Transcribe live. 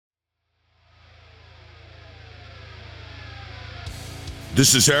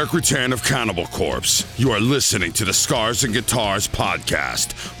This is Eric Rutan of Cannibal Corpse. You are listening to the Scars and Guitars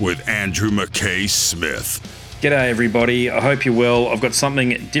podcast with Andrew McKay Smith. G'day everybody, I hope you're well. I've got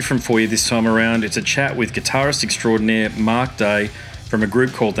something different for you this time around. It's a chat with guitarist extraordinaire Mark Day from a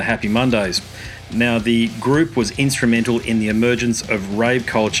group called the Happy Mondays. Now, the group was instrumental in the emergence of rave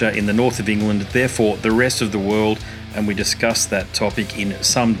culture in the north of England, therefore the rest of the world, and we discussed that topic in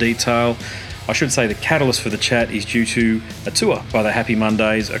some detail. I should say the catalyst for the chat is due to a tour by the Happy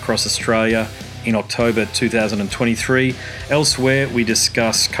Mondays across Australia in October 2023. Elsewhere, we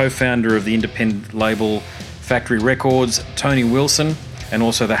discuss co-founder of the independent label Factory Records, Tony Wilson, and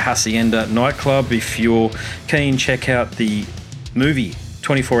also the Hacienda nightclub. If you're keen, check out the movie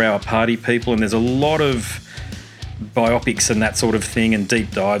 24-Hour Party People, and there's a lot of biopics and that sort of thing and deep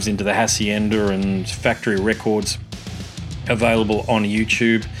dives into the Hacienda and Factory Records available on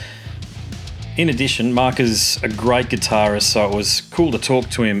YouTube. In addition, Mark is a great guitarist, so it was cool to talk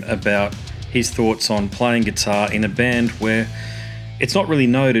to him about his thoughts on playing guitar in a band where it's not really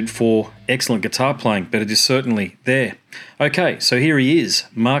noted for excellent guitar playing, but it is certainly there. Okay, so here he is,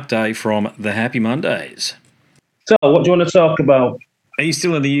 Mark Day from the Happy Mondays. So, what do you want to talk about? Are you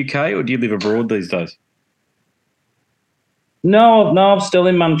still in the UK or do you live abroad these days? No, I'm still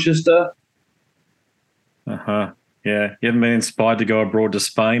in Manchester. Uh-huh. Yeah, you haven't been inspired to go abroad to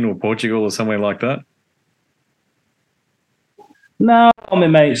Spain or Portugal or somewhere like that? No, my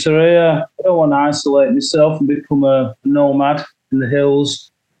mates are here. I don't want to isolate myself and become a nomad in the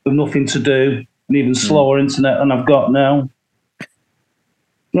hills with nothing to do and even slower internet than I've got now.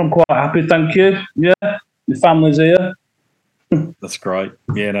 I'm quite happy, thank you. Yeah, my family's here. That's great.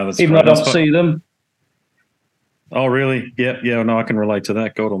 Yeah, no, that's even great. Even I don't see them. Oh, really? Yeah, no, I can relate to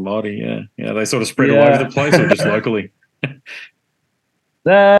that. God almighty, yeah. They sort of spread all over the place or just locally?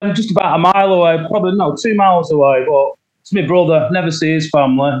 Just about a mile away, probably, 2 miles away, but it's my brother. Never see his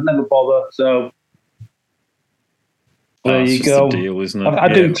family, never bother, so there you go. It's the deal, isn't it? I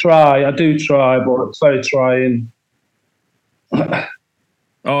do try, but it's very trying.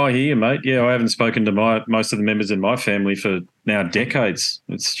 Oh, I hear you, mate. Yeah, I haven't spoken to most of the members in my family for now decades.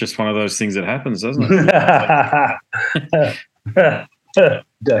 It's just one of those things that happens, doesn't it?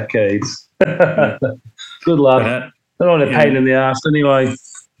 Decades. Good lad. They're only a pain in the arse anyway.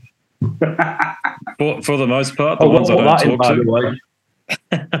 For the most part, the ones I don't talk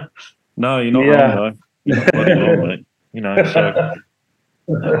to. No, you're not wrong, though. You're not bloody wrong, mate. You know, so...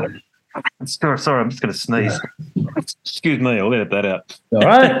 Sorry, I'm just going to sneeze. Excuse me, I'll edit that out. All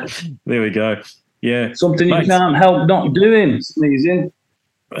right. There we go. Yeah. Something you can't help not doing, sneezing.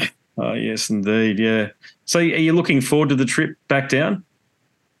 Oh, yes, indeed, yeah. So are you looking forward to the trip back down?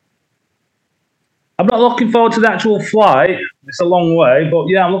 I'm not looking forward to the actual flight. It's a long way, but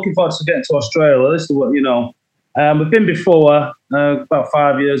yeah, I'm looking forward to getting to Australia. This is what, we've been before, about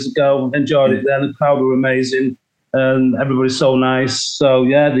 5 years ago. Enjoyed it then. The crowd were amazing. And everybody's so nice. So,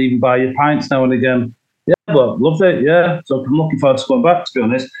 yeah, they even buy you pints now and again. Yeah, but loved it, yeah. So I'm looking forward to going back, to be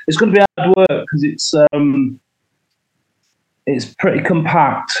honest. It's going to be hard work because it's pretty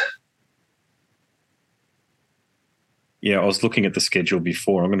compact. Yeah, I was looking at the schedule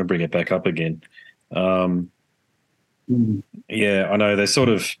before. I'm going to bring it back up again. Yeah, I know. They're sort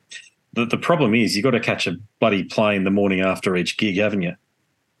of... The problem is you've got to catch a bloody plane the morning after each gig, haven't you?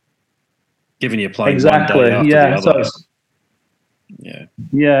 Given you're playing one day after the other.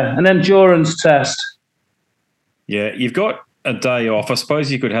 Yeah, an endurance test. Yeah, you've got a day off. I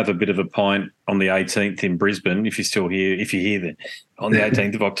suppose you could have a bit of a pint on the 18th in Brisbane if you're still here, if you're here then, on the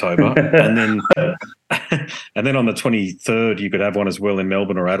 18th of October. and then on the 23rd you could have one as well in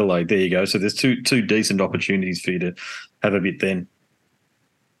Melbourne or Adelaide. There you go. So there's two decent opportunities for you to have a bit then.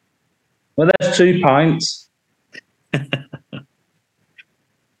 Well, there's 2 pints.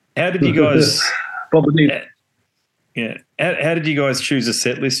 How did you guys? Probably. Yeah. How did you guys choose a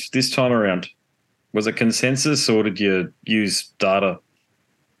set list this time around? Was it consensus or did you use data?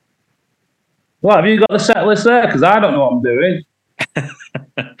 Well, have you got the set list there? Because I don't know what I'm doing.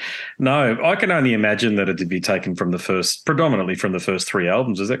 No, I can only imagine that it'd be taken from predominantly from the first 3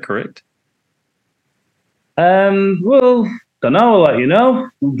 albums. Is that correct? Well, don't know. I'll let you know.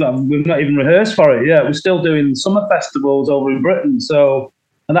 We've not even rehearsed for it yet. We're still doing summer festivals over in Britain, so.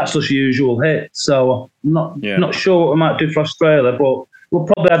 And that's just usual hit. So I'm not sure what I might do for Australia, but we'll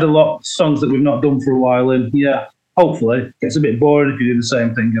probably add a lot of songs that we've not done for a while. And yeah, hopefully. It gets a bit boring if you do the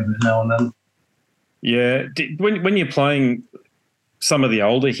same thing every now and then. Yeah. When you're playing some of the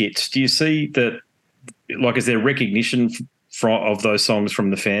older hits, do you see that, like, is there recognition of those songs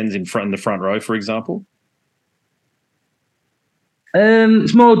from the fans in the front row, for example?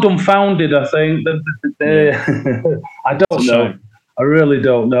 It's more dumbfounded, I think. I don't know. I really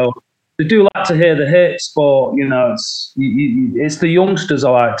don't know. They do like to hear the hits, but it's the youngsters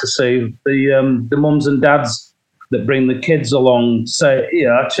I like to see. The mums and dads that bring the kids along say,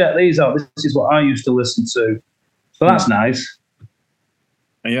 "Yeah, check these out. This is what I used to listen to." So that's nice.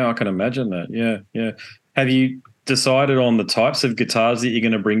 Yeah, I can imagine that. Yeah. Have you decided on the types of guitars that you're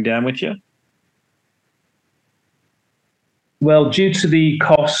going to bring down with you? Well, due to the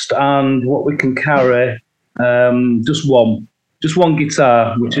cost and what we can carry, just one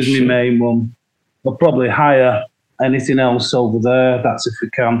guitar, which is my main one. We'll probably hire anything else over there. That's if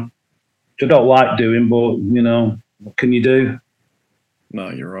we can. Which I don't like doing, but what can you do? No,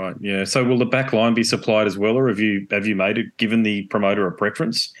 you're right. Yeah. So will the back line be supplied as well, or have you given the promoter a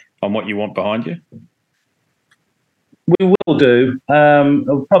preference on what you want behind you? We will do.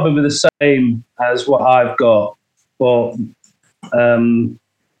 It'll probably be the same as what I've got, but we're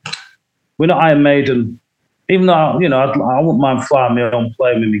not Iron Maiden. Even though I wouldn't mind flying my own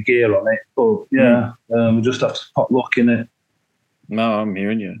plane with my gear on it, but we just have to pop luck in it. No, I'm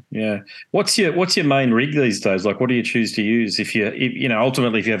hearing you. Yeah. What's your main rig these days? Like, what do you choose to use? If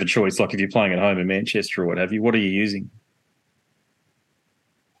ultimately, if you have a choice, like if you're playing at home in Manchester or what have you, what are you using?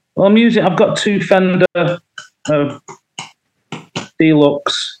 Well, I've got two Fender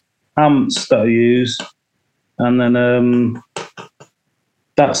Deluxe amps that I use, and then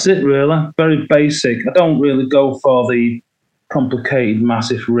that's it really. Very basic. I don't really go for the complicated,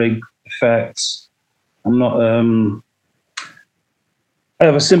 massive rig effects. I'm not. I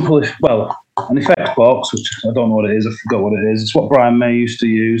have an effects box, which I don't know what it is. I forgot what it is. It's what Brian May used to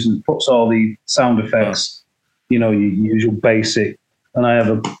use, and it puts all the sound effects, your usual basic. And I have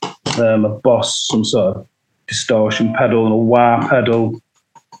a Boss, some sort of distortion pedal and a wah pedal.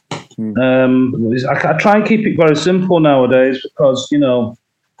 I try and keep it very simple nowadays because,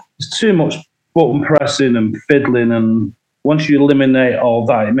 there's too much button pressing and fiddling, and once you eliminate all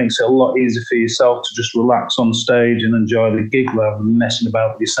that, it makes it a lot easier for yourself to just relax on stage and enjoy the gig rather than messing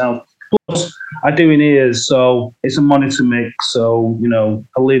about with yourself. Plus, I do in ears, so it's a monitor mix, so,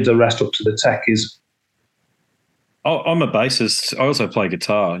 I'll leave the rest up to the techies. I'm a bassist. I also play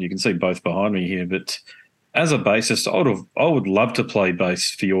guitar. You can see both behind me here, but as a bassist, I would love to play bass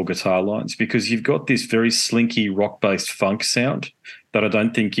for your guitar lines because you've got this very slinky rock-based funk sound that I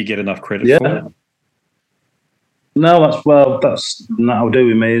don't think you get enough credit for. No, that's not how I do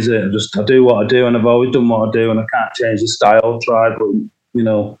with me, is it? I do what I do, and I've always done what I do, and I can't change the style. Try, but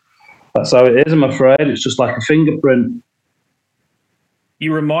that's how it is. I'm afraid it's just like a fingerprint.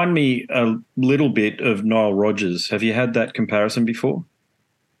 You remind me a little bit of Nile Rodgers. Have you had that comparison before?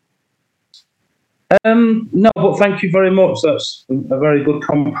 No, but thank you very much. That's a very good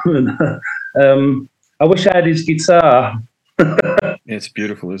compliment. I wish I had his guitar. It's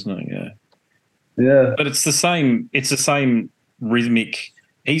beautiful, isn't it? Yeah. Yeah. But it's the same rhythmic.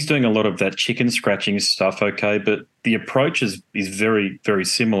 He's doing a lot of that chicken scratching stuff, okay, but the approach is very, very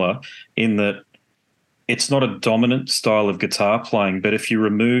similar in that it's not a dominant style of guitar playing, but if you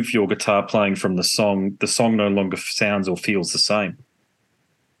remove your guitar playing from the song no longer sounds or feels the same.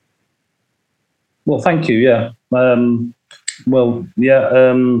 Well, thank you, yeah. I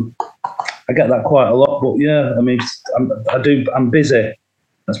get that quite a lot, but yeah, I mean, I'm busy.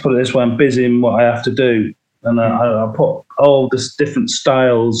 Let's put it this way, I'm busy in what I have to do. And I put all these different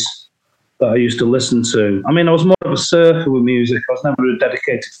styles that I used to listen to. I mean, I was more of a surfer with music. I was never a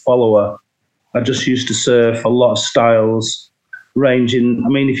dedicated follower. I just used to surf a lot of styles, ranging. I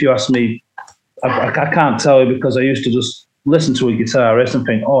mean, if you ask me, I can't tell you because I used to just listen to a guitarist and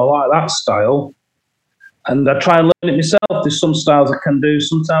think, oh, I like that style. And I try and learn it myself. There's some styles I can do,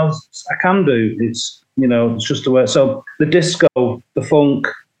 some styles I can do. It's just the way. So the disco, the funk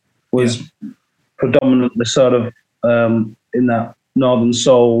was predominantly sort of in that northern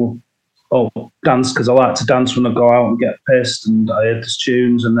soul dance, because I like to dance when I go out and get pissed, and I heard these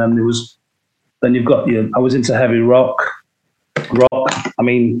tunes. And then I was into heavy rock. I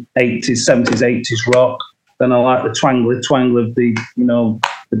mean 80s, 70s, 80s rock. Then I like the twang of the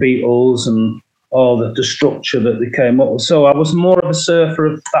the Beatles and all the structure that they came up with. So I was more of a surfer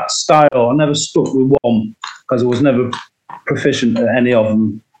of that style. I never stuck with one because I was never proficient at any of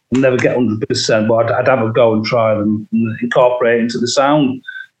them. I'd never get 100%, but I'd have a go and try them and incorporate into the sound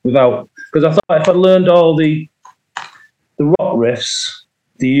because I thought if I learned all the rock riffs,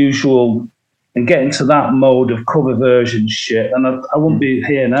 the usual, and get into that mode of cover version shit, and I wouldn't be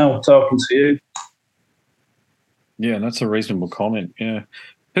here now talking to you. Yeah, that's a reasonable comment. Yeah.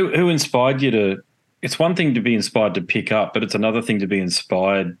 Who inspired you to? It's one thing to be inspired to pick up, but it's another thing to be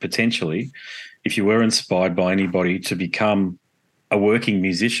inspired potentially, if you were inspired by anybody, to become a working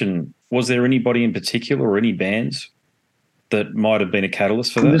musician. Was there anybody in particular or any bands? that might have been a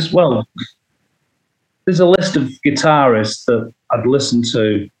catalyst for that? There's a list of guitarists that I'd listen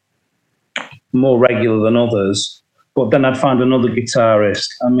to more regular than others, but then I'd find another guitarist.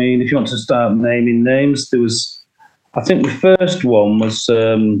 I mean, if you want to start naming names, there was, I think the first one was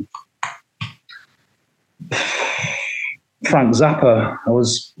Frank Zappa.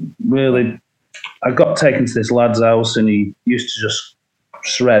 I got taken to this lad's house and he used to just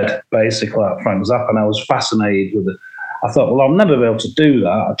shred basically like Frank Zappa, and I was fascinated with it. I thought, well, I'll never be able to do that.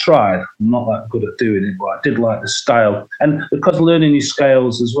 I tried. I'm not that good at doing it, but I did like the style. And because learning these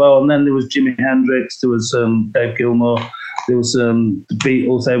scales as well. And then there was Jimi Hendrix, there was Dave Gilmour, there was the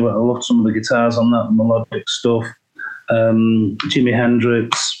Beatles. I loved some of the guitars on that melodic stuff. Jimi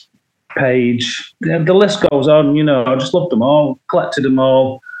Hendrix, Page. The list goes on, I just loved them all, collected them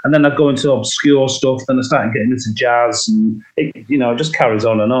all. And then I'd go into obscure stuff. Then I started getting into jazz, and it just carries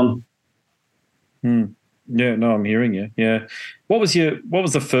on and on. Yeah, no, I'm hearing you. Yeah, what was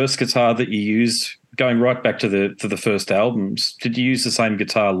the first guitar that you used? Going right back to the first albums, did you use the same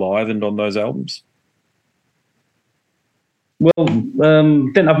guitar live and on those albums? Well,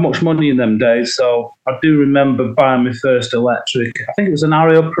 didn't have much money in them days, so I do remember buying my first electric. I think it was an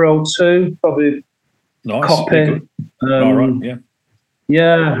Ario Pro 2, probably nice. copy. Right, yeah.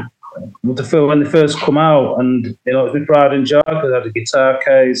 Yeah, when they first come out, and it was my pride and joy because I had a guitar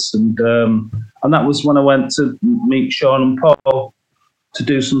case, and that was when I went to meet Sean and Paul to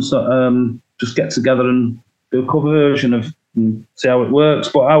do some just get together and do a cover version of and see how it works.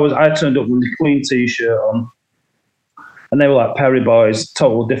 But I turned up with the Queen t-shirt on, and they were like Perry Boys,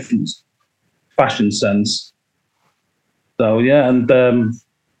 total different fashion sense. So yeah, and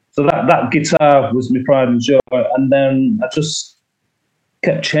so that guitar was my pride and joy, and then I just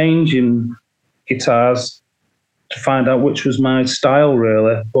kept changing guitars to find out which was my style,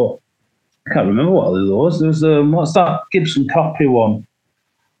 really. But I can't remember what it was. There was what's that Gibson copy one?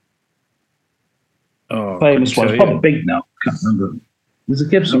 Oh, famous one. It's probably big now. I can't remember. There's a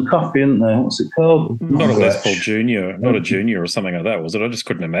Gibson copy, isn't there? What's it called? Not a Les Paul Junior, not a Junior or something like that, was it? I just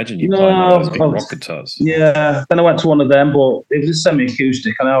couldn't imagine you playing one of those big rock guitars. Yeah. Then I went to one of them, but it was a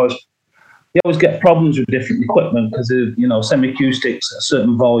semi-acoustic, and you always get problems with different equipment because, semi-acoustics at a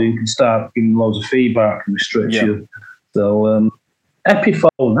certain volume can start giving loads of feedback and restrict you. So,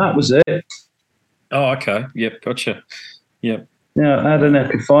 Epiphone, that was it. Oh, okay. Yep, gotcha. Yep. Yeah, I had an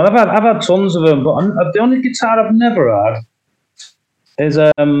Epiphone. I've had tons of them, but the only guitar I've never had is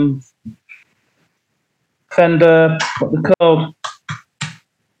Fender, what they're called?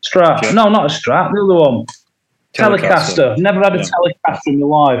 Strat. Yeah. No, not a Strat, the other one. Telecaster. Never had a Telecaster in my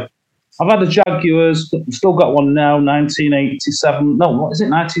life. I've had a Jaguars, still got one now, 1987. No, what is it,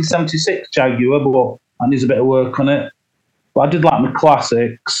 1976 Jaguar, but I need a bit of work on it. But I did like my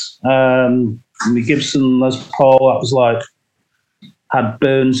classics. My Gibson Les Paul, that was had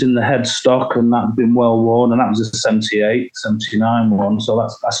burns in the headstock, and that had been well worn, and that was a 78, 79 one, so I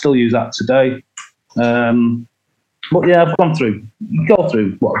still use that today. But yeah, I've gone through,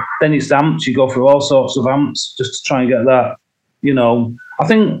 then it's amps, you go through all sorts of amps just to try and get that, I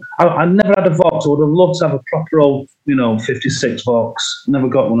think I never had a Vox. I would have loved to have a proper old, 56 Vox. Never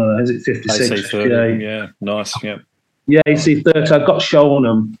got one of those. Is it 56? AC30, yeah, nice, yeah. Yeah, AC30, I got shown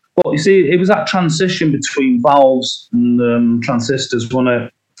them. But you see, it was that transition between valves and transistors, wasn't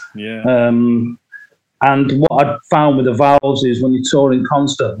it? Yeah. And what I found with the valves is when you're touring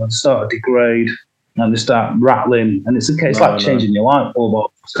constant, they start to degrade and they start rattling, and it's changing your light bulb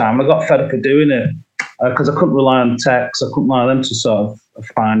all the time. And I got fed up of doing it because I couldn't rely on techs. I couldn't rely on them to sort of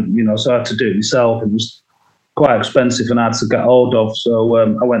find, so I had to do it myself. It was quite expensive and hard to get hold of. So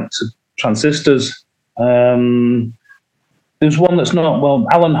I went to transistors. There's one that's not,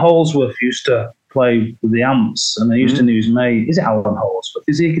 Alan Holsworth used to play with the amps, and they used to know his mate. Is it Alan Holsworth?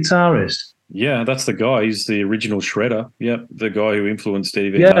 Is he a guitarist? Yeah, that's the guy. He's the original shredder. Yep, the guy who influenced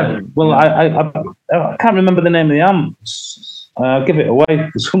Stevie. Yeah, well, I can't remember the name of the amps. I'll give it away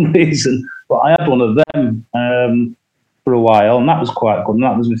for some reason, but I had one of them for a while, and that was quite good, and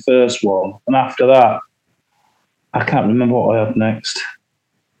that was my first one. And after that, I can't remember what I had next.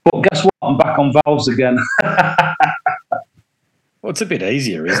 But guess what? I'm back on valves again. Well, it's a bit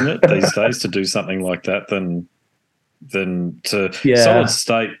easier, isn't it, these days, to do something like that than to Solid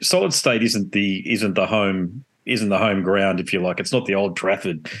State. Solid State isn't the home ground, if you like. It's not the Old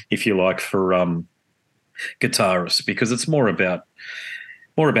Trafford, if you like, for guitarists, because it's more about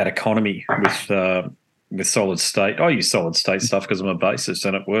economy with Solid State. I use Solid State stuff because I'm a bassist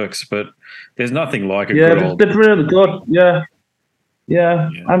and it works, but there's nothing like a good old. They're really good. Yeah.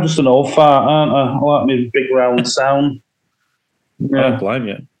 I'm just an old fart, aren't I? I like my big round sound. Yeah. I don't blame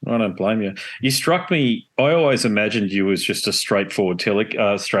you. I don't blame you. You struck me. I always imagined you as just a straightforward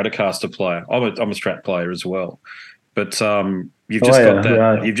Stratocaster player. I'm a Strat player as well, but you've just got that.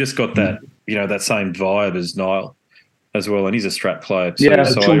 Right. You've just got that. That same vibe as Niall as well, and he's a Strat player too. Yeah,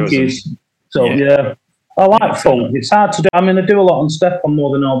 so chunkies. Yeah. I like funk. It's hard to do. I mean, I do a lot on Step-On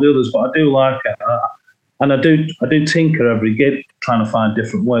more than all the others, but I do like it. And I do tinker every gig, trying to find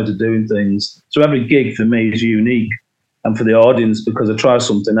different ways of doing things. So every gig for me is unique, and for the audience, because I try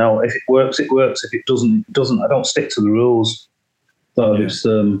something out. If it works, it works. If it doesn't, it doesn't. I don't stick to the rules. So it's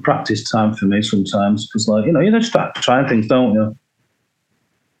practice time for me sometimes, because you just start trying things, don't you?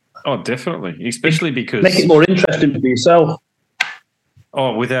 Oh, definitely. Especially because make it more interesting for yourself.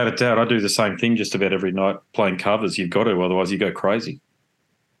 Oh, without a doubt. I do the same thing just about every night, playing covers. You've got to, otherwise you go crazy.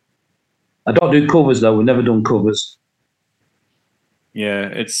 I don't do covers, though. We've never done covers. Yeah,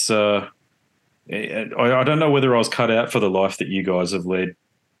 it's... I don't know whether I was cut out for the life that you guys have led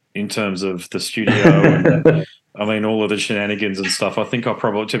in terms of the studio and all of the shenanigans and stuff. I think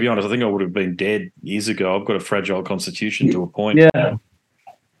to be honest, I think I would have been dead years ago. I've got a fragile constitution to a point. Yeah.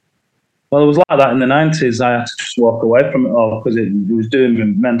 Well, it was like that in the 90s. I had to just walk away from it all because it was doing my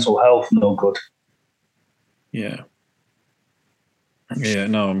mental health no good. Yeah. Yeah,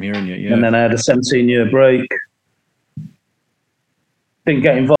 no, I'm hearing you. Yeah. And then I had a 17-year break. Didn't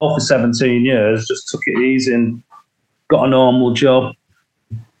get involved for 17 years. Just took it easy and got a normal job.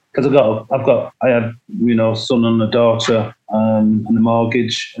 Because I had a son and a daughter and a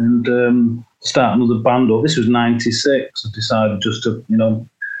mortgage, and start another band up. This was 96. I decided just to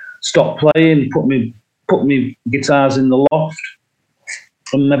stop playing, put me guitars in the loft,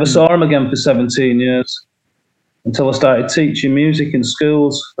 and never saw them again for 17 years until I started teaching music in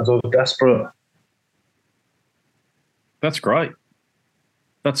schools because I was desperate. That's great.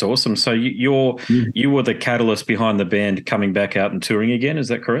 That's awesome. So you were the catalyst behind the band coming back out and touring again, is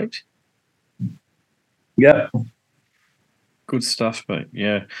that correct? Yeah. Good stuff, mate.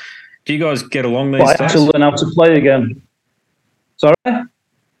 Yeah. Do you guys get along these days? I had to learn how to play again. Sorry?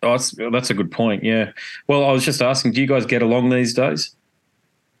 Oh, that's a good point, yeah. Well, I was just asking, do you guys get along these days?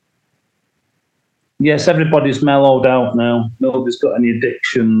 Yes, everybody's mellowed out now. Nobody's got any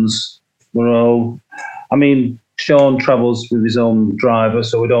addictions. Sean travels with his own driver,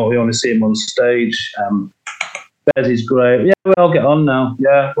 so we only see him on stage. Bez is great. Yeah, we all get on now.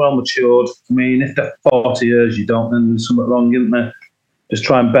 Yeah, we're all matured. I mean, if they're 40 years you don't, then there's something wrong, isn't there? Just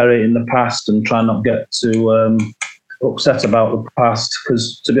try and bury it in the past and try not get too upset about the past,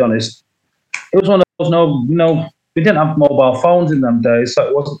 because, to be honest, it was one of those, we didn't have mobile phones in them days, so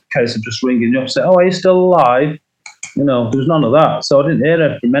it wasn't a case of just ringing you up and saying, oh, are you still alive? There was none of that. So I didn't hear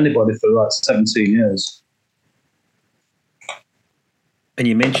it from anybody for like 17 years. And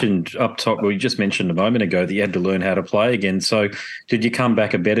you mentioned up top, you just mentioned a moment ago that you had to learn how to play again. So did you come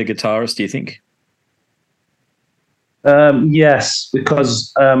back a better guitarist, do you think? Yes,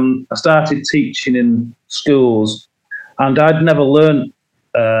 because I started teaching in schools and I'd never learned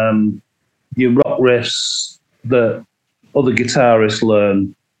your rock riffs that other guitarists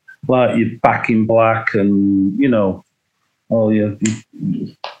learn, like your Back in Black and, all the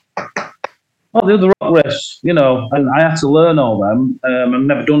other rock riffs, and I had to learn all them. I've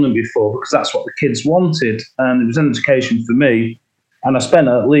never done them before because that's what the kids wanted, and it was an education for me. And I spent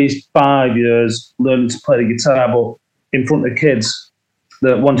at least 5 years learning to play the guitar, but in front of kids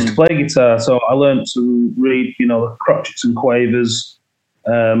that wanted to play guitar. So I learned to read, the crotchets and quavers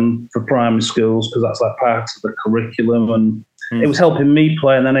for primary schools because that's like part of the curriculum, and it was helping me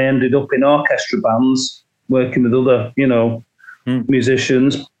play. And then I ended up in orchestra bands working with other,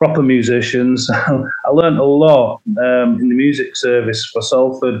 musicians, proper musicians. I learned a lot in the music service for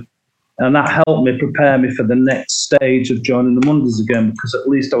Salford, and that helped me prepare me for the next stage of joining the Mondays again, because at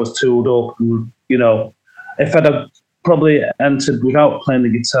least I was tooled up. And, if I'd have probably entered without playing the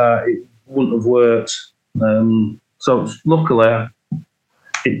guitar, it wouldn't have worked. So luckily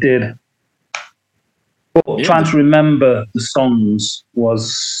it did. But trying to remember the songs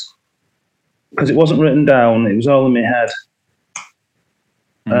was, because it wasn't written down, it was all in my head.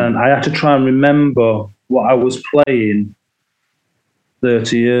 And I had to try and remember what I was playing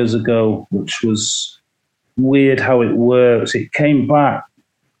 30 years ago, which was weird how it works. It came back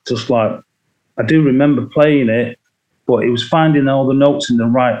just like, I do remember playing it, but it was finding all the notes in the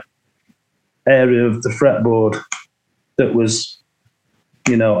right area of the fretboard that was,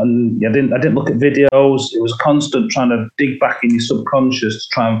 and I didn't look at videos. It was constant trying to dig back in your subconscious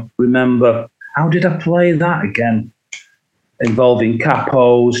to try and remember, how did I play that again? Involving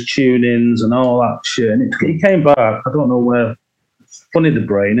capos, tunings, and all that shit. And it came back. I don't know where. Funny the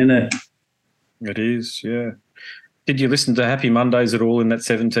brain, isn't it? It is, yeah. Did you listen to Happy Mondays at all in that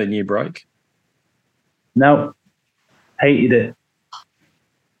 17-year break? No, hated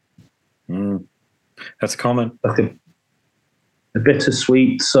it. That's common. Like a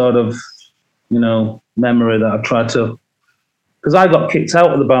bittersweet sort of, memory that I tried to, because I got kicked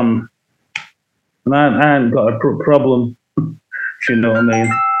out of the band, and I hadn't got a problem, if you know what I mean.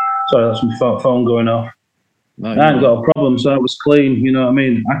 Sorry, that's my phone going off. No, I hadn't got a problem, so I was clean, you know what I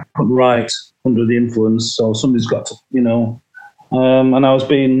mean. I couldn't write under the influence, so somebody's got to, and I was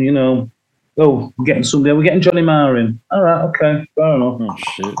being, we're getting Johnny Marr in. All right, okay, fair enough. Oh,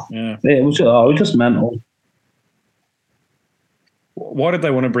 shit, yeah. It was just mental. Why did they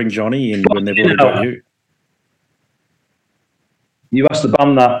want to bring Johnny in when they've already got you? You asked the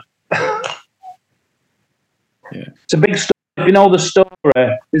band that. Yeah. It's a big story. If you know the story,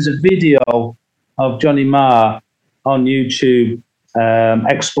 there's a video of Johnny Marr on YouTube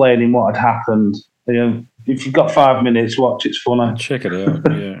explaining what had happened. If you've got 5 minutes, watch. It's funny. Check it out.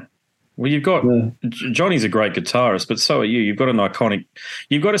 Yeah. Well, you've got Johnny's a great guitarist, but so are you. You've got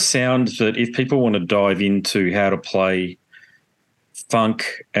you've got a sound that if people want to dive into how to play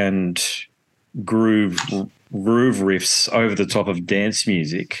funk and groove riffs over the top of dance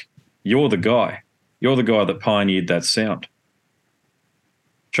music, you're the guy. You're the guy that pioneered that sound.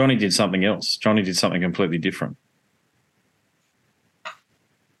 Johnny did something else. Johnny did something completely different.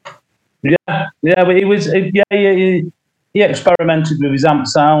 Yeah, but he experimented with his amp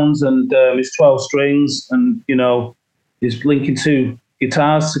sounds and his 12 strings and, his linking two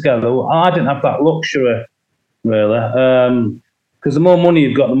guitars together. I didn't have that luxury, really, because the more money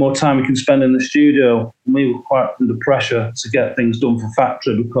you've got, the more time you can spend in the studio. And we were quite under pressure to get things done for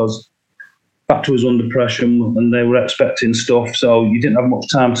Factory because Factory was under pressure and they were expecting stuff, so you didn't have much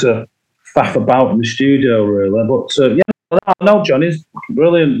time to faff about in the studio, really. But, no, Johnny's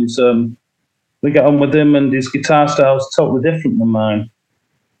brilliant. We get on with him, and his guitar style is totally different than mine.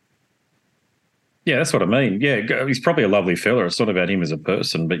 Yeah, that's what I mean. Yeah, he's probably a lovely fella. It's not about him as a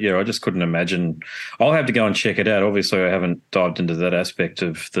person, but yeah, I just couldn't imagine. I'll have to go and check it out. Obviously, I haven't dived into that aspect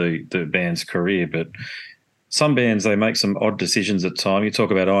of the band's career, but some bands, they make some odd decisions at time. You talk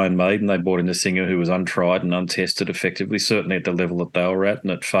about Iron Maiden, they brought in a singer who was untried and untested effectively, certainly at the level that they were at,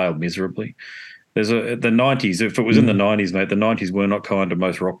 and it failed miserably. The 90s, if it was in the 90s, mate, the 90s were not kind to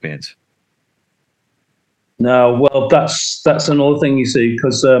most rock bands. No, well, that's another thing you see,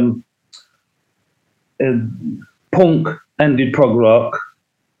 because punk ended prog rock.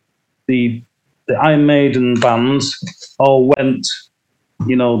 The Iron Maiden bands all went,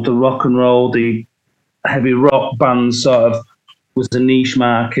 the rock and roll, the heavy rock bands sort of was a niche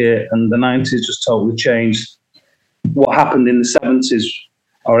market, and the 90s just totally changed what happened in the 70s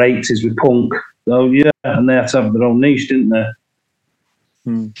or 80s with punk. So, yeah, and they had to have their own niche, didn't they?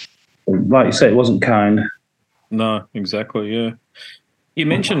 Like you say, it wasn't kind. No, exactly, yeah. You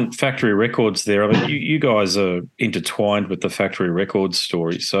mentioned Factory Records there. I mean, you guys are intertwined with the Factory Records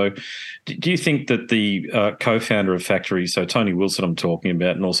story. So do you think that the co-founder of Factory, so Tony Wilson I'm talking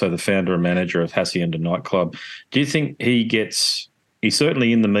about, and also the founder and manager of Hacienda Nightclub, do you think he's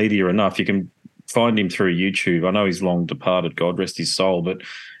certainly in the media enough? You can find him through YouTube. I know he's long departed, God rest his soul, but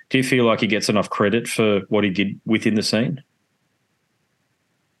do you feel like he gets enough credit for what he did within the scene?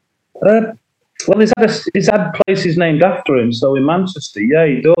 Well, he's had places named after him. So in Manchester, yeah,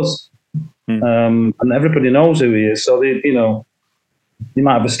 he does, and everybody knows who he is. So you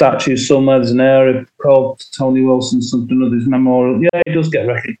might have a statue somewhere. There's an area called Tony Wilson, something of his memorial. Yeah, he does get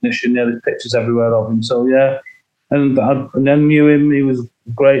recognition. Yeah, there's pictures everywhere of him. So yeah, and then knew him. He was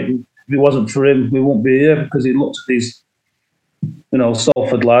great. If it wasn't for him, we wouldn't be here, because he looked at these,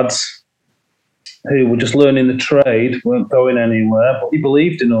 Salford lads who were just learning the trade, weren't going anywhere, but he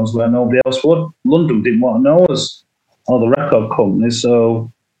believed in us where nobody else would. London didn't want to know us, or the record companies,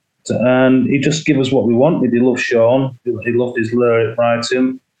 and he just gave us what we wanted. He loved Sean, he loved his lyric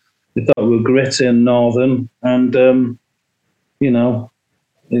writing, he thought we were gritty and northern, and,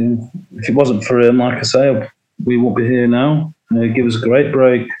 if it wasn't for him, like I say, we won't be here now. He gave us a great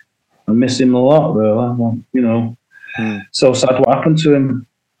break. I miss him a lot, really. So sad what happened to him.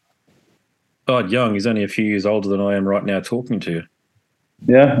 Died young. He's only a few years older than I am right now talking to you.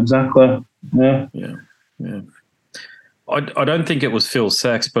 Yeah, exactly. Yeah. I don't think it was Phil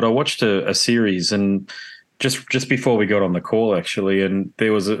Sachs, but I watched a series, and just before we got on the call, actually, and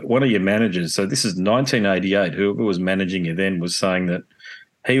there was one of your managers. So this is 1988. Whoever was managing you then was saying that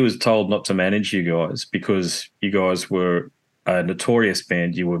he was told not to manage you guys because you guys were a notorious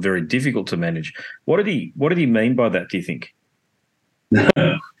band. You were very difficult to manage. What did he mean by that, do you think?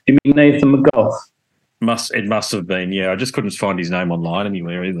 You mean Nathan McGough? It must have been, yeah. I just couldn't find his name online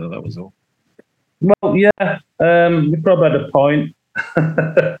anywhere either. That was all. Well, yeah, we probably had a point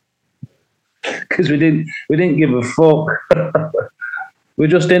because we didn't give a fuck. We're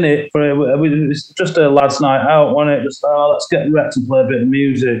just in it for it's just a lads' night out, wasn't it? Just let's get wrecked and play a bit of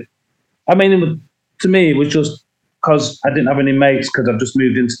music. I mean, to me, it was just because I didn't have any mates because I've just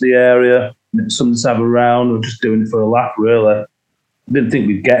moved into the area. Something to have around. We're just doing it for a laugh, really. I didn't think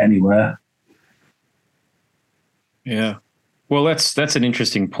we'd get anywhere. Yeah. Well, that's an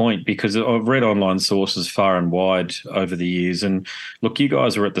interesting point because I've read online sources far and wide over the years. And look, you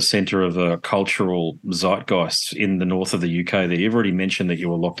guys are at the centre of a cultural zeitgeist in the north of the UK there. You've already mentioned that you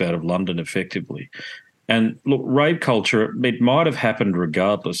were locked out of London effectively. And look, rave culture, it might have happened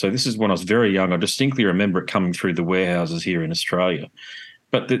regardless. So this is when I was very young. I distinctly remember it coming through the warehouses here in Australia.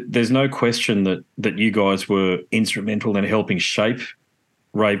 But there's no question that you guys were instrumental in helping shape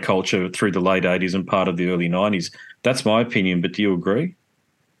rave culture through the late 80s and part of the early 90s. That's my opinion, but do you agree?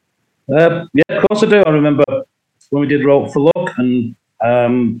 Yeah, of course I do. I remember when we did Rope for Luck, and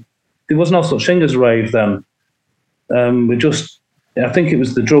there was no such thing as rave then. I think it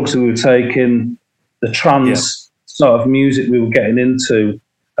was the drugs we were taking, the trance sort of music we were getting into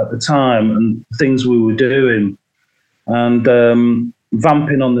at the time, and things we were doing, and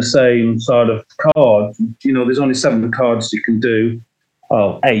vamping on the same sort of chord. You know, there's only 7 chords you can do.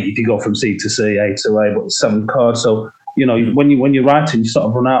 Well, 8 if you go from C to C, A to A, but it's 7 chords. So, you know, when you're writing, you sort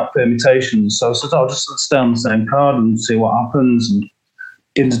of run out of permutations. So I said, just stay on the same chord and see what happens and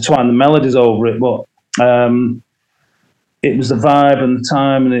intertwine the melodies over it. But it was the vibe and the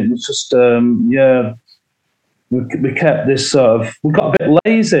time, and it was just, we kept this sort of, we got a bit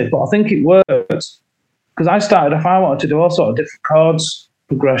lazy, but I think it worked. Because I wanted to do all sort of different chords,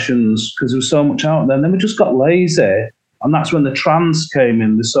 progressions, because there was so much out there. And then we just got lazy. And that's when the trance came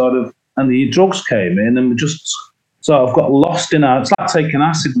in, and the drugs came in, and we just sort of got lost in it's like taking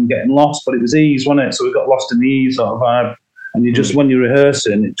acid and getting lost, but it was ease, wasn't it? So we got lost in the ease sort of vibe. And you just, when you're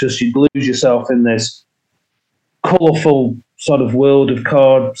rehearsing, you'd lose yourself in this colourful sort of world of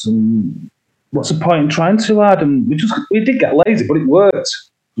chords. And what's the point in trying too hard? And we did get lazy, but it worked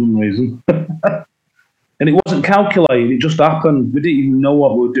for some reason. And it wasn't calculated, it just happened. We didn't even know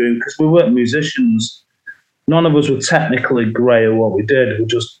what we were doing because we weren't musicians. None of us were technically great at what we did. We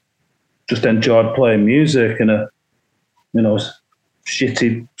just enjoyed playing music in a,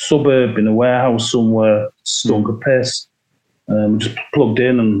 shitty suburb in a warehouse somewhere, stunk of piss. Just plugged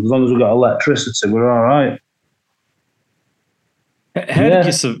in, and as long as we got electricity, we're all right.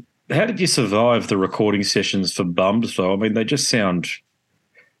 How did you survive the recording sessions for Bums though? I mean, they just sound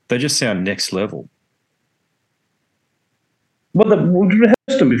next level. Well, we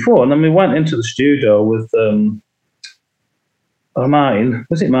rehearsed them before, and then we went into the studio with Martin.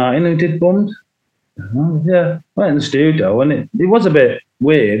 Was it Martin who did Bummed? Yeah, went in the studio, and it was a bit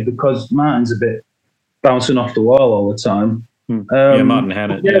weird because Martin's a bit bouncing off the wall all the time. Martin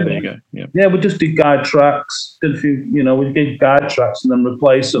had it. Yeah, there you go. Yeah, we just did guide tracks. Did a few, we did guide tracks and then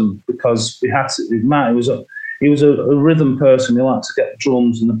replace them because we had to. Martin was a rhythm person. He liked to get the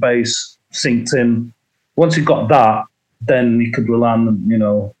drums and the bass synced in. Once he got that, then he could rely on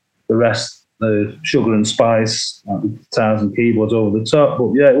the rest, the sugar and spice, like the guitars and keyboards over the top.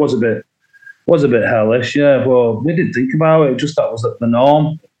 But yeah, it was a bit hellish. Yeah, but we didn't think about it. Just that was the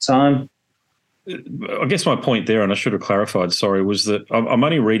norm at the time. I guess my point there, and I should have clarified, sorry, was that I'm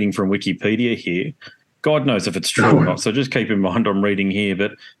only reading from Wikipedia here. God knows if it's true or not, so just keep in mind I'm reading here,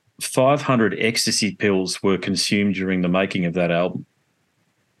 but 500 ecstasy pills were consumed during the making of that album.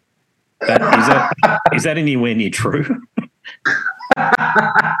 Is that anywhere near true?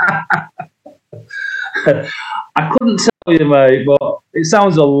 I couldn't tell you, mate, but it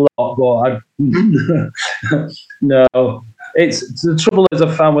sounds a lot, but no. It's the trouble is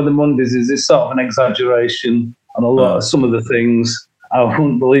I found with the Mondays is it's sort of an exaggeration on a lot of some of the things I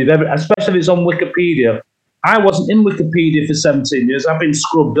wouldn't believe, especially if it's on Wikipedia. I wasn't in Wikipedia for 17 years. I've been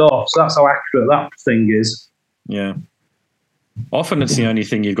scrubbed off, so that's how accurate that thing is. Yeah. Often it's the only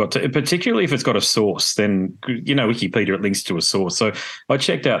thing you've got to, particularly if it's got a source, then, Wikipedia, it links to a source. So I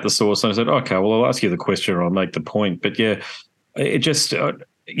checked out the source and I said, okay, well, I'll ask you the question or I'll make the point. But yeah, it just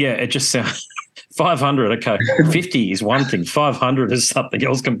sounds 500. Okay. 50 is one thing. 500 is something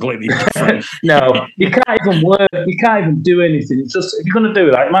else completely different. No, you can't even work. You can't even do anything. It's just, if you're going to do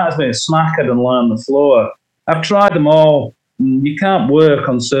that, it might as well be a smackhead and lie on the floor. I've tried them all. You can't work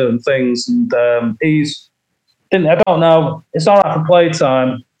on certain things. And I don't know. It's all right for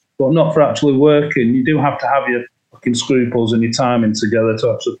playtime, but not for actually working. You do have to have your fucking scruples and your timing together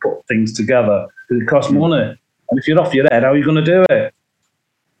to actually put things together because it costs money. And if you're off your head, how are you going to do it?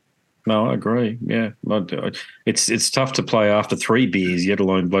 No, I agree. Yeah, it's tough to play after 3 beers, yet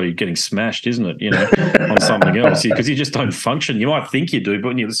alone bloody getting smashed, isn't it? On something else, because you just don't function. You might think you do, but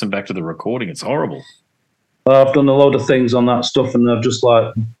when you listen back to the recording, it's horrible. I've done a load of things on that stuff, and I've just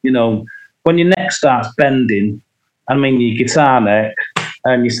like, when your neck starts bending, your guitar neck,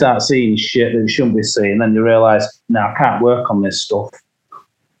 and you start seeing shit that you shouldn't be seeing, then you realise, no, I can't work on this stuff.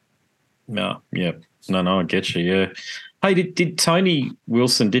 No, yeah, no, I get you. Yeah. Hey, did Tony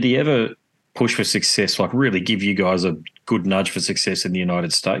Wilson, did he ever push for success, like really give you guys a good nudge for success in the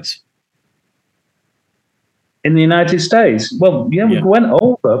United States? In the United States? Well, yeah. We went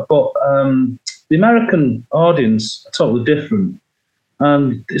over, but the American audience are totally different.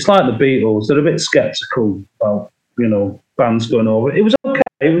 And it's like the Beatles. They're a bit sceptical about, bands going over. It was okay.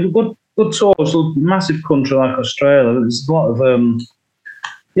 It was a good tour. It was a massive country like Australia. There's a lot of...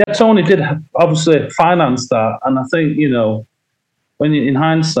 Tony did obviously finance that, and I think when in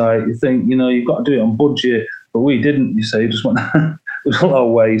hindsight you think you've got to do it on budget, but we didn't. You say, just went. There was a lot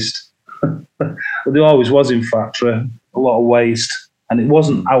of waste. There always was in factory, a lot of waste, and it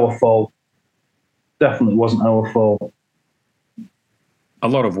wasn't our fault. Definitely wasn't our fault. A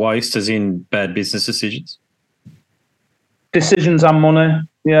lot of waste, as in bad business decisions. Decisions and money,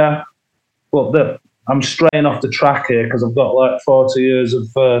 yeah. But I'm straying off the track here because I've got like 40 years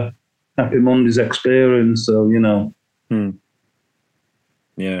of Happy Mondays experience, so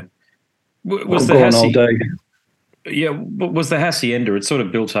Yeah. Was the Hacienda? It's sort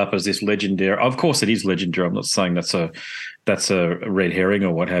of built up as this legendary. Of course, it is legendary. I'm not saying that's a red herring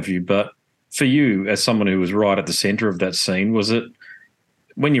or what have you. But for you, as someone who was right at the centre of that scene, was it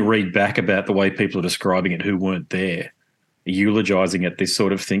when you read back about the way people are describing it who weren't there, eulogising it, this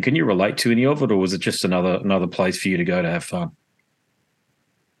sort of thing? Can you relate to any of it, or was it just another place for you to go to have fun?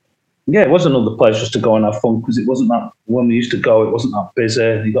 Yeah, it was another place just to go and have fun because it wasn't that, when we used to go, it wasn't that busy.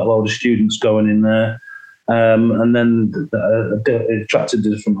 You got a lot of students going in there. And then it attracted a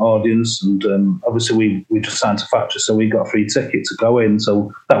different audience. And obviously we just signed to Factory, so we got a free ticket to go in.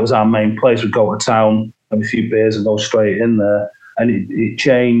 So that was our main place. We'd go to town, have a few beers and go straight in there. And it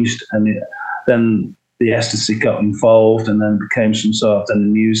changed, and then the ecstasy got involved, and then became some sort of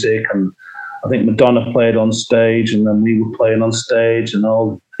then music. And I think Madonna played on stage, and then we were playing on stage, and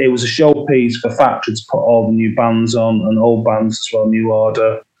all. It was a showpiece for Factory to put all the new bands on, and old bands as well, New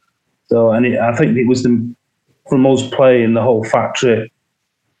Order. So, I think it was from us playing the whole Factory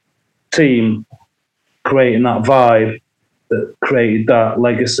team, creating that vibe that created that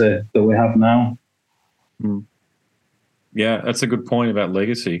legacy that we have now. Mm. Yeah, that's a good point about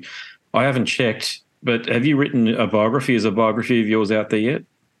legacy. I haven't checked, but have you written a biography? Is a biography of yours out there yet?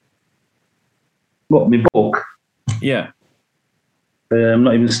 What, my book? Yeah. I'm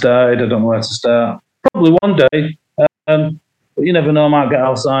not even started. I don't know where to start. Probably one day. But you never know. I might get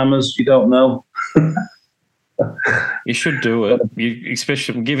Alzheimer's. You don't know. You should do it.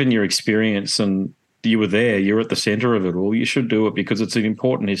 Especially given your experience and you were there, you're at the centre of it all. You should do it because it's an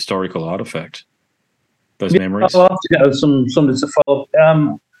important historical artefact. Those memories. I'll have to get somebody to follow.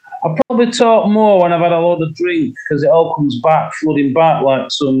 I'll probably talk more when I've had a lot of drink because it all comes back, flooding back like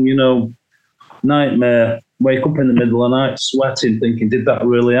some, nightmare. Wake up in the middle of the night sweating, thinking, did that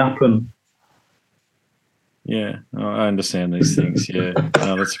really happen? Yeah, I understand these things. Yeah,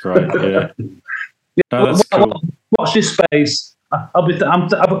 no, that's great. Yeah, no, that's cool. Watch this space.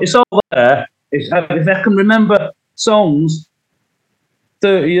 It's all there. If I can remember songs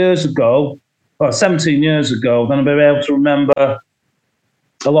 30 years ago, or 17 years ago, then I'll be able to remember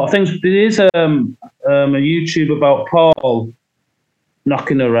a lot of things. There is a YouTube about Paul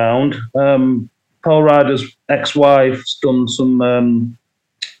knocking around. Paul Ryder's ex-wife's done some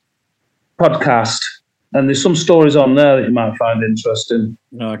podcast, and there's some stories on there that you might find interesting.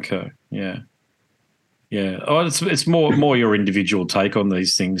 Okay, yeah. Oh, it's more your individual take on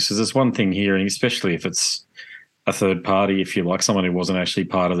these things, because there's one thing hearing, especially if it's a third party, if you like, someone who wasn't actually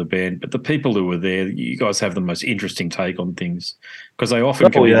part of the band, but the people who were there, you guys have the most interesting take on things because they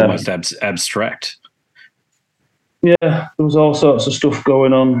often can be the most abstract. Yeah, there was all sorts of stuff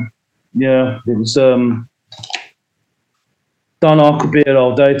going on. Yeah, it was. Don, I could be here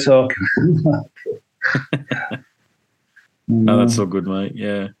all day talking. No, that's all good, mate.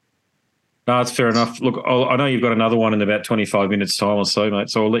 Yeah. No, that's fair enough. Look, I know you've got another one in about 25 minutes' time or so, mate,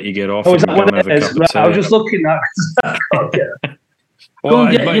 so I'll let you get off. Oh, is that what it is? Right, I was just looking at it. Go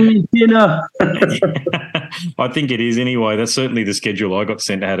and get me dinner. I think it is anyway. That's certainly the schedule I got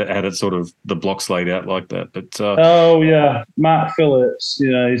sent. Had it sort of the blocks laid out like that. But oh yeah, Matt Phillips.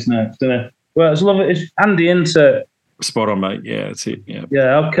 Yeah, he's next, isn't it? Well, it's lovely. It's Andy, isn't it? Spot on, mate. Yeah, that's it. Yeah.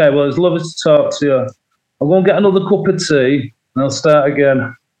 Yeah. Okay. Well, it's lovely to talk to you. I'll go and get another cup of tea, and I'll start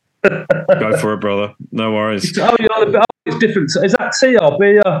again. Go for it, brother. No worries. It's different. Is that tea or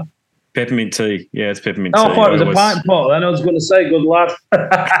beer? Peppermint tea. Yeah, it's peppermint tea. I thought it was a pint pot. Then I was going to say, good lad.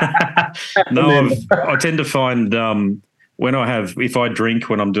 No, I tend to find if I drink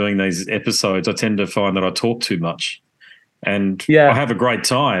when I'm doing these episodes, I tend to find that I talk too much. And I have a great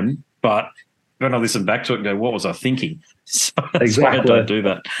time, but when I listen back to it and go, what was I thinking? So that's why I don't do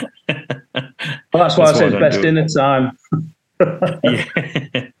that. Well, that's why I say it's best dinner time. Yeah.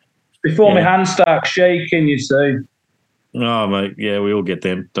 Before my hands start shaking, you see. Oh, mate, yeah, we all get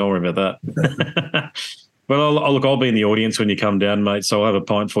them. Don't worry about that. Well, I'll be in the audience when you come down, mate, so I'll have a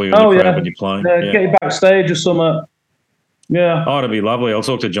pint for you when you're playing. Get you backstage or something. Yeah. Oh, it'll be lovely. I'll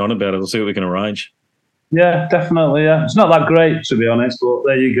talk to John about it. We'll see what we can arrange. Yeah, definitely, yeah. It's not that great, to be honest, but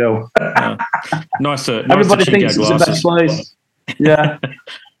there you go. Nice to Everybody to thinks it's the best place. Yeah.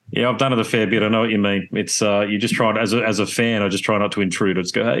 Yeah, I've done it a fair bit. I know what you mean. It's you just try as a fan. I just try not to intrude. I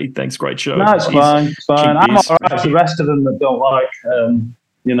just go, hey, thanks, great show. No, it's fine. It's fine. I'm all right. It's the rest of them that don't like,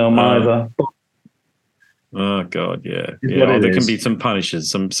 either. Oh God, yeah. There can be some punishers.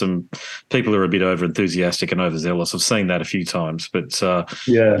 Some people are a bit over enthusiastic and overzealous. I've seen that a few times, but I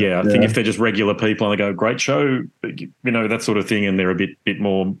think if they're just regular people and they go, great show, that sort of thing, and they're a bit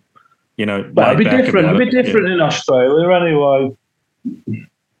more, But it'd be different. It'd be different in Australia anyway.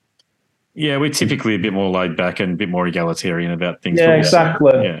 Yeah, we're typically a bit more laid back and a bit more egalitarian about things. Yeah,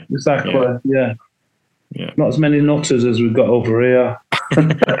 exactly. Yeah. Not as many nutters as we've got over here.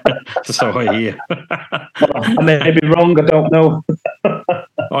 So I hear. I may be wrong. I don't know.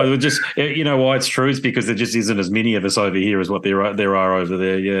 You know why it's true? It's because there just isn't as many of us over here as what there are over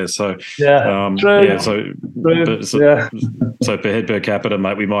there. Yeah. So true. Yeah. So per head per capita,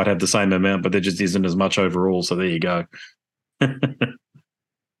 mate, we might have the same amount, but there just isn't as much overall. So there you go.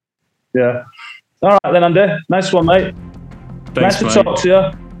 Yeah. All right then, Andy. Nice one, mate. Thanks, nice to talk to you.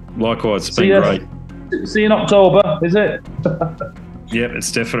 Likewise. It's been great. See you in October, is it? Yep,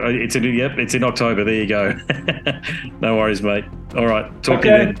 it's definitely it's in October. There you go. No worries, mate. All right, talk to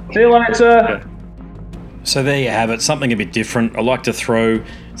you then. See you later. Okay. So there you have it. Something a bit different. I like to throw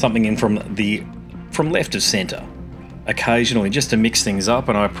something in from left of centre occasionally, just to mix things up.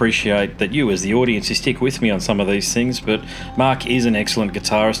 And I appreciate that you, as the audience, you stick with me on some of these things. But Mark is an excellent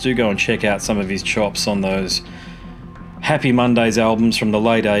guitarist. Do go and check out some of his chops on those Happy Mondays albums from the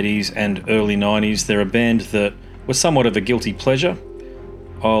late 80s and early 90s. They're a band that was somewhat of a guilty pleasure.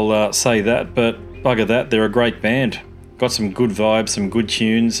 I'll say that, but bugger that, they're a great band. Got some good vibes, some good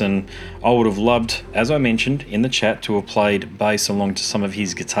tunes, and I would have loved, as I mentioned in the chat, to have played bass along to some of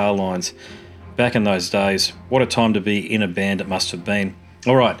his guitar lines. Back in those days, what a time to be in a band it must have been.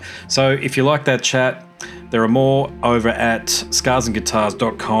 All right, so if you like that chat, there are more over at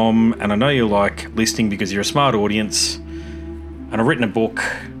scarsandguitars.com, and I know you like listening because you're a smart audience, and I've written a book.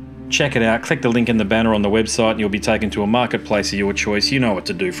 Check it out. Click the link in the banner on the website and you'll be taken to a marketplace of your choice. You know what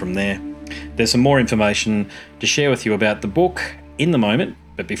to do from there. There's some more information to share with you about the book in the moment,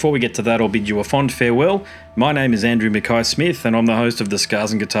 but before we get to that, I'll bid you a fond farewell. My name is Andrew Mackay-Smith and I'm the host of the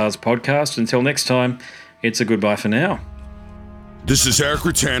Scars and Guitars podcast. Until next time, it's a goodbye for now. This is Eric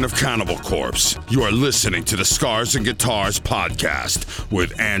Rattan of Cannibal Corpse. You are listening to the Scars and Guitars podcast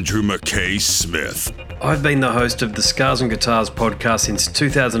with Andrew Mackay-Smith. I've been the host of the Scars and Guitars podcast since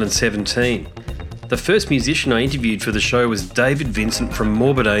 2017. The first musician I interviewed for the show was David Vincent from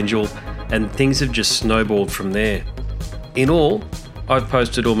Morbid Angel, and things have just snowballed from there. In all, I've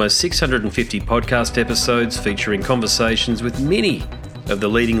posted almost 650 podcast episodes featuring conversations with many of the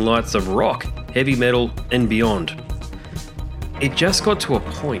leading lights of rock, heavy metal, and beyond. It just got to a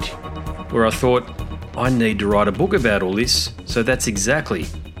point where I thought, I need to write a book about all this, so that's exactly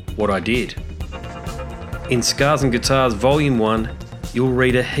what I did. In Scars and Guitars Volume 1, you'll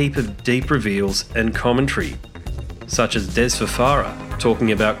read a heap of deep reveals and commentary, such as Des Fafara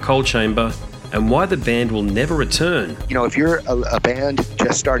talking about Coal Chamber and why the band will never return. If you're a band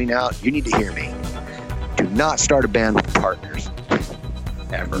just starting out, you need to hear me. Do not start a band with partners.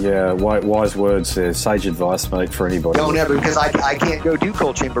 Ever. Yeah, wise words there. Sage advice, mate, for anybody. Don't ever, because I can't go do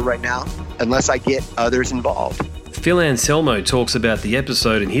Coal Chamber right now unless I get others involved. Phil Anselmo talks about the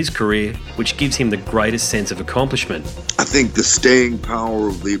episode in his career which gives him the greatest sense of accomplishment. I think the staying power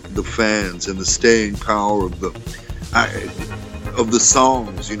of the fans and the staying power of the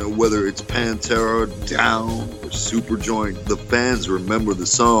songs, whether it's Pantera, Down, or Superjoint, the fans remember the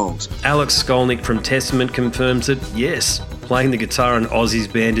songs. Alex Skolnick from Testament confirms that, yes, playing the guitar in Ozzy's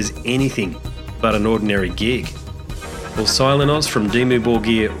band is anything but an ordinary gig. Will Silent Oz from Dimmu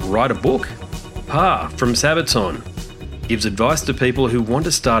Borgir write a book? Pa from Sabaton gives advice to people who want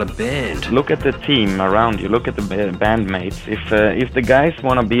to start a band. Look at the team around you, look at the bandmates. If the guys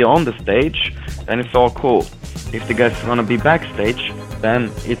want to be on the stage, then it's all cool. If the guys want to be backstage, then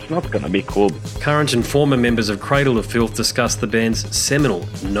it's not going to be cool. Current and former members of Cradle of Filth discuss the band's seminal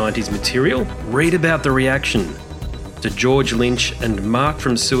 90s material. Read about the reaction to George Lynch and Mark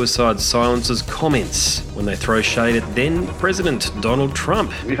from Suicide Silence's comments when they throw shade at then President Donald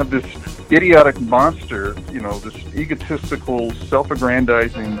Trump. We have this idiotic monster, this egotistical,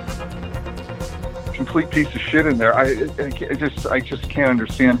 self-aggrandizing, complete piece of shit in there. I just can't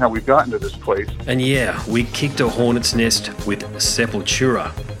understand how we've gotten to this place. And yeah, we kicked a hornet's nest with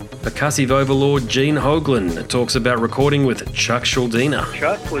Sepultura. Percussive overlord Gene Hoglan talks about recording with Chuck Schuldiner.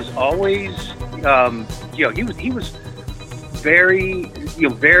 Chuck was always, he was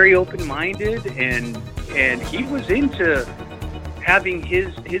very open-minded, and he was into having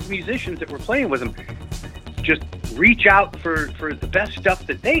his musicians that were playing with him just reach out for the best stuff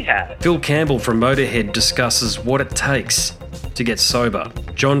that they had. Phil Campbell from Motorhead discusses what it takes to get sober.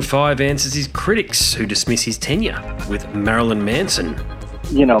 John Five answers his critics who dismiss his tenure with Marilyn Manson.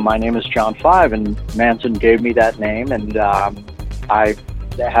 My name is John Five, and Manson gave me that name, and I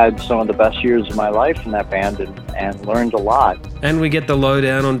had some of the best years of my life in that band and learned a lot. And we get the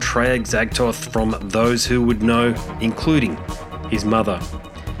lowdown on Treyarch Zagtoth from those who would know, including his mother.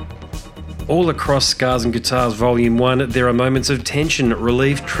 All across Scars and Guitars Volume 1, there are moments of tension,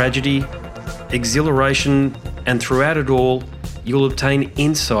 relief, tragedy, exhilaration, and throughout it all, you'll obtain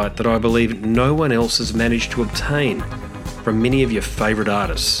insight that I believe no one else has managed to obtain from many of your favourite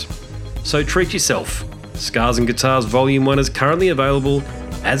artists. So treat yourself. Scars and Guitars Volume 1 is currently available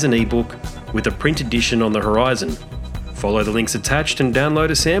as an ebook with a print edition on the horizon. Follow the links attached and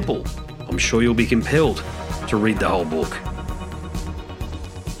download a sample. I'm sure you'll be compelled to read the whole book.